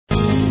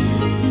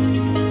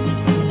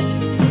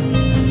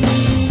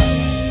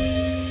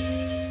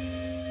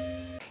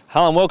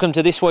Hello and welcome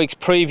to this week's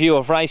preview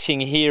of racing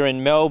here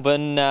in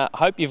Melbourne.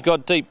 Hope you've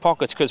got deep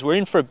pockets because we're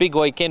in for a big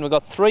weekend. We've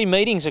got 3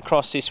 meetings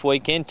across this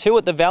weekend, 2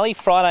 at the Valley,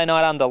 Friday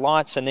night under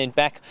lights, and then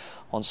back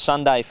on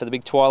Sunday for the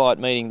big Twilight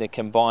meeting that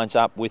combines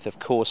up with, of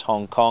course,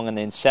 Hong Kong, and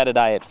then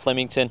Saturday at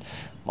Flemington.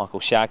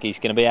 Michael Sharkey's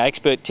going to be our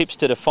expert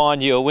tipster to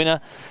find you a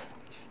winner.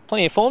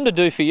 Plenty of form to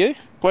do for you.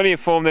 Plenty of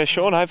form there,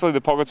 Sean. Hopefully the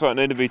pockets won't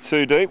need to be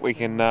too deep. We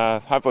can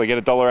hopefully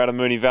get $1 out of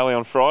Moonee Valley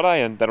on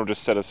Friday, and that'll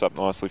just set us up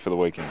nicely for the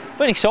weekend.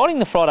 Been exciting,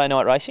 the Friday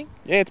night racing.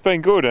 Yeah, it's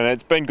been good, and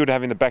it's been good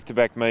having the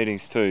back-to-back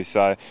meetings too,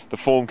 so the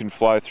form can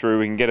flow through.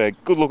 We can get a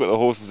good look at the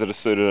horses that are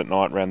suited at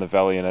night around the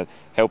Valley, and it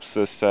helps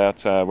us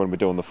out when we're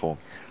doing the form.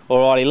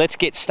 Alrighty, let's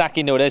get stuck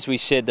into it. As we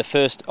said, the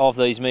first of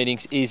these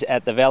meetings is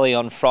at the Valley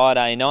on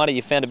Friday night. Have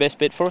you found a best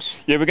bet for us?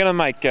 Yeah, we're going to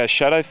make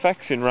Shadow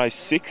Facts in race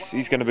 6.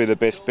 He's going to be the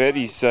best bet.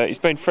 He's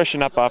been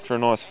freshened up after a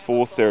nice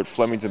 4th there at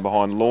Flemington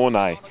behind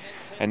Lawnay,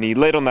 and he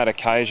led on that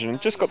occasion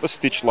and just got the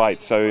stitch late.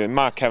 So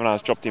Mark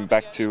Kavanagh's dropped him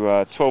back to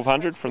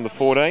 1200 from the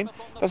 14.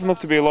 Doesn't look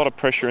to be a lot of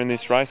pressure in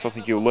this race. I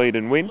think he'll lead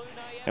and win.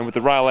 And with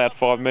the rail out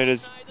 5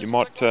 metres, you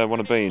might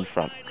want to be in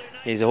front.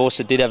 He's a horse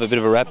that did have a bit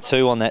of a rap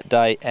too on that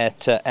day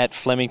at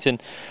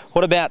Flemington.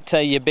 What about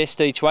your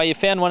best each way? You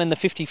found one in the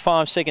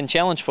 55-second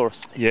challenge for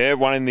us. Yeah,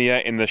 one in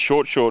the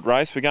short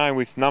race. We're going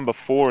with number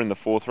 4 in the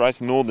 4th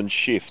race, Northern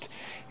Shift.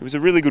 He was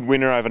a really good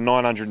winner over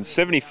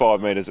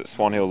 975 metres at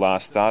Swan Hill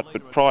last start,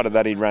 but prior to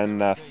that he ran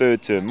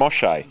 3rd to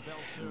Moshe,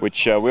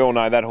 which we all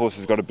know that horse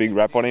has got a big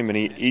rap on him, and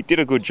he did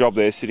a good job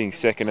there, sitting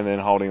 2nd and then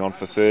holding on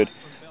for 3rd.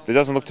 There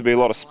doesn't look to be a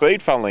lot of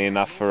speed, funnily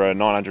enough, for a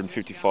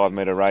 955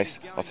 metre race.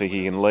 I think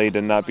he can lead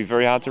and be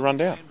very hard to run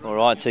down. All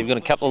right, so you've got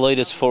a couple of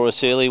leaders for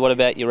us early. What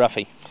about your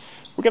roughie?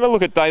 We're going to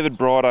look at David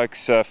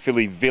Brightoak's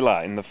filly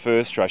Villa in the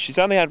first race. She's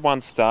only had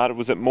one start. It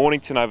was at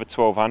Mornington over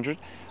 1200.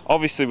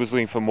 Obviously was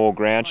looking for more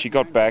ground. She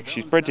got back.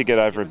 She's bred to get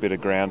over a bit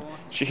of ground.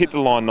 She hit the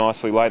line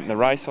nicely late in the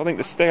race. I think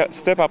the step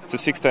up to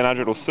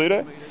 1600 will suit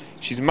her.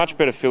 She's a much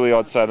better filly,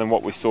 I'd say, than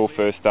what we saw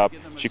first up.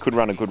 She could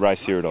run a good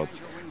race here at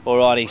odds.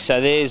 Alrighty,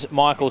 so there's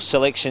Michael's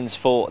selections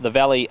for the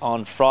Valley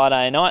on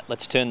Friday night.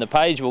 Let's turn the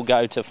page. We'll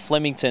go to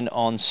Flemington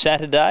on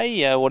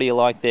Saturday. What do you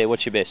like there?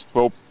 What's your best?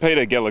 Well,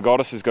 Peter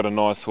Gelagotis has got a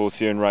nice horse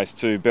here in race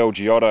 2.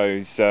 Belgiotto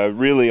is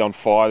really on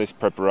fire this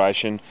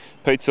preparation.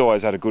 Pete's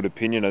always had a good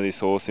opinion of this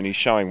horse, and he's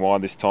showing why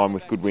this time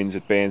with good wins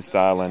at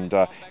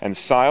Bairnsdale and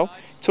Sale.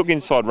 Took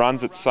inside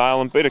runs at Sale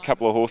and beat a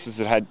couple of horses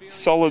that had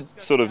solid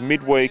sort of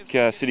midweek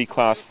city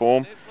class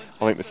form.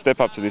 I think the step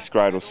up to this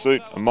grade will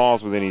suit. A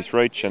mile's within his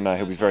reach, and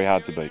he'll be very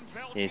hard to beat.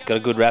 Yeah, he's got a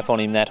good rap on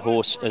him, that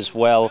horse, as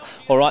well.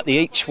 All right, the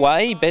each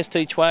way, best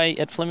each way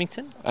at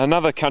Flemington?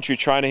 Another country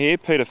trainer here,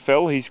 Peter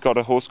Fell. He's got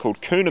a horse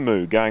called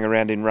Coonamoo going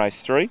around in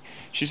race 3.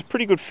 She's a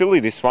pretty good filly,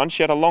 this one.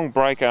 She had a long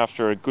break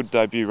after a good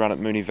debut run at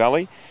Moonee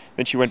Valley.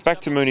 Then she went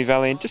back to Moonee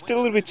Valley and just did a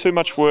little bit too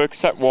much work,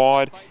 sat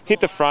wide,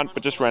 hit the front,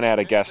 but just ran out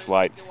of gas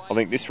late. I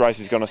think this race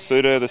is going to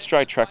suit her. The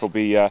straight track will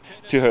be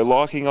to her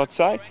liking, I'd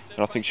say, and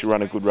I think she'll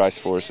run a good race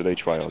for us at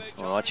each way odds.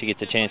 All right, she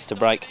gets a chance to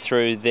break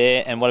through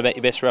there. And what about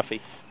your best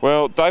roughie?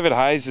 Well, David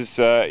Hayes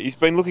he's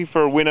been looking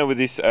for a win with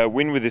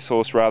this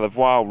horse,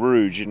 Voile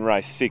Rouge in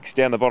race 6,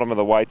 down the bottom of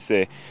the weights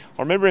there.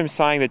 I remember him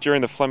saying that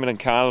during the Flemington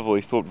Carnival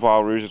he thought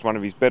Voile Rouge was one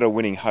of his better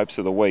winning hopes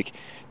of the week.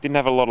 Didn't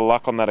have a lot of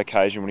luck on that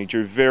occasion when he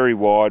drew very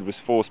wide,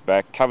 was forced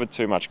back, covered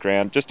too much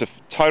ground, just a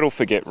total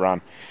forget run.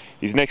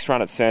 His next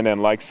run at Sandown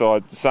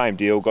Lakeside, the same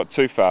deal, got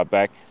too far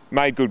back,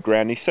 made good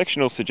ground. His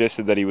sectional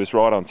suggested that he was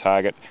right on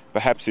target.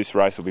 Perhaps this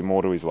race will be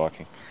more to his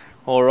liking.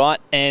 All right,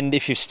 and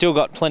if you've still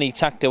got plenty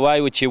tucked away,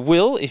 which you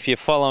will if you're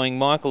following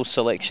Michael's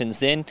selections,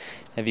 then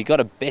have you got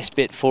a best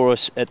bet for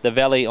us at the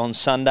Valley on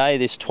Sunday,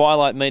 this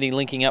Twilight meeting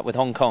linking up with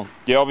Hong Kong?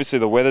 Yeah, obviously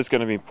the weather's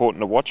going to be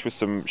important to watch with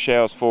some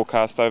showers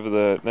forecast over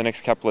the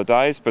next couple of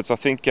days, but I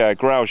think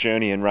Grail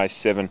Journey in race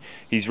 7,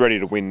 he's ready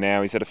to win now.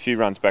 He's had a few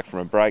runs back from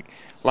a break.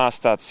 Last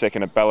start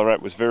 2nd at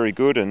Ballarat was very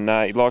good, and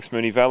he likes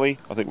Moonee Valley.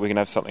 I think we can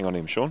have something on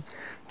him, Sean.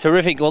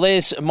 Terrific. Well,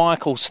 there's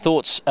Michael's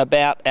thoughts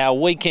about our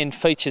weekend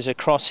features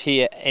across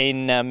here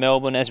in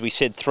Melbourne. As we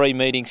said, 3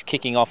 meetings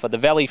kicking off at the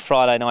Valley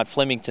Friday night,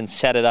 Flemington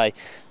Saturday,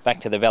 back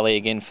to the Valley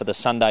again for the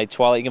Sunday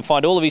Twilight. You can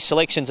find all of his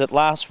selections at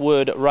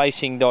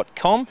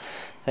lastwordracing.com.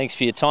 Thanks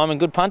for your time and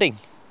good punting.